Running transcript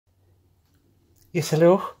Yes,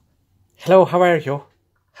 hello. Hello, how are you?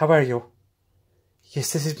 How are you?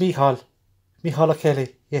 Yes, this is Michal. Michal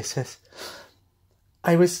O'Kelly. Yes, yes.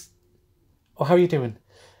 I was... Oh, how are you doing?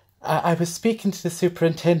 I was speaking to the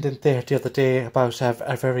superintendent there the other day about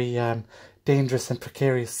a very dangerous and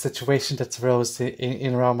precarious situation that's arose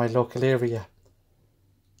in around my local area.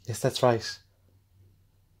 Yes, that's right.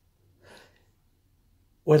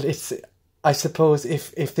 Well, it's... I suppose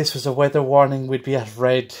if this was a weather warning, we'd be at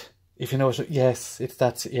red. If you know what... Yes, it's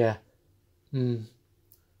that... Yeah. Mm,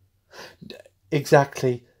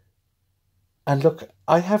 exactly. And look,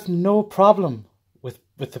 I have no problem with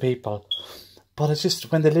the people, but it's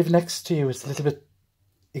just when they live next to you, it's a little bit...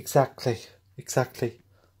 Exactly, exactly.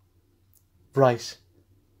 Right.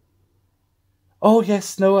 Oh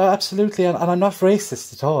yes, no, absolutely, and I'm not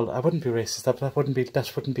racist at all. I wouldn't be racist. That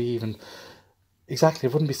wouldn't be even... Exactly,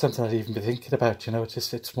 it wouldn't be something I'd even be thinking about, you know.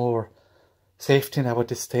 It's more safety now at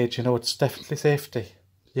this stage, you know. It's definitely safety.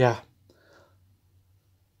 Yeah.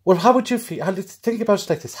 Well, how would you feel? Think about it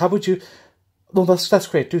like this. How would you... Well, that's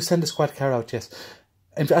great. Do send a squad car out, yes.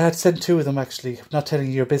 And I'd send two of them, actually. Not telling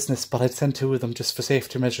you your business, but I'd send two of them just for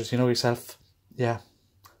safety measures, you know yourself. Yeah.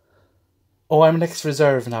 Oh, I'm an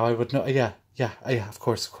ex-reserve now, I would know. Yeah, of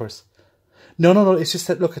course, of course. No, it's just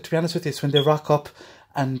that, look, to be honest with you, it's when they rock up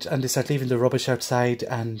and they start leaving the rubbish outside,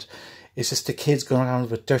 and it's just the kids going around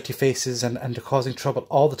with dirty faces and they're causing trouble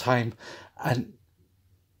all the time. And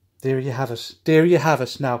there you have it. There you have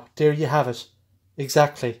it now. There you have it.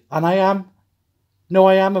 Exactly. And I am... No,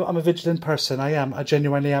 I am. I'm a vigilant person. I am. I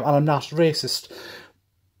genuinely am. And I'm not racist.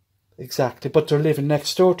 Exactly. But they're living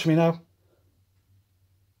next door to me now.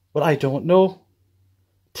 Well, I don't know.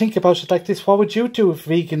 Think about it like this. What would you do if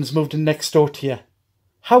vegans moved in next door to you?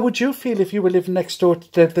 How would you feel if you were living next door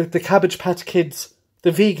to the Cabbage Patch Kids?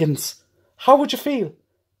 The vegans? How would you feel?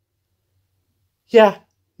 Yeah,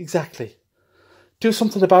 exactly. Do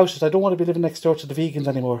something about it. I don't want to be living next door to the vegans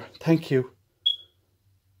anymore. Thank you.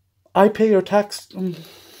 I pay your tax...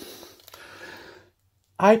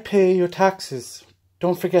 I pay your taxes.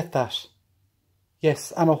 Don't forget that.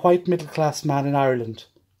 Yes, I'm a white middle-class man in Ireland.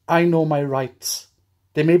 I know my rights.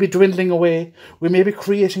 They may be dwindling away. We may be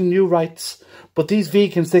creating new rights. But these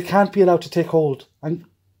vegans, they can't be allowed to take hold.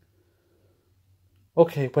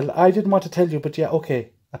 Okay, well, I didn't want to tell you, but yeah,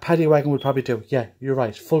 okay. A paddy wagon would probably do. Yeah, you're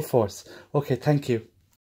right. Full force. Okay, thank you.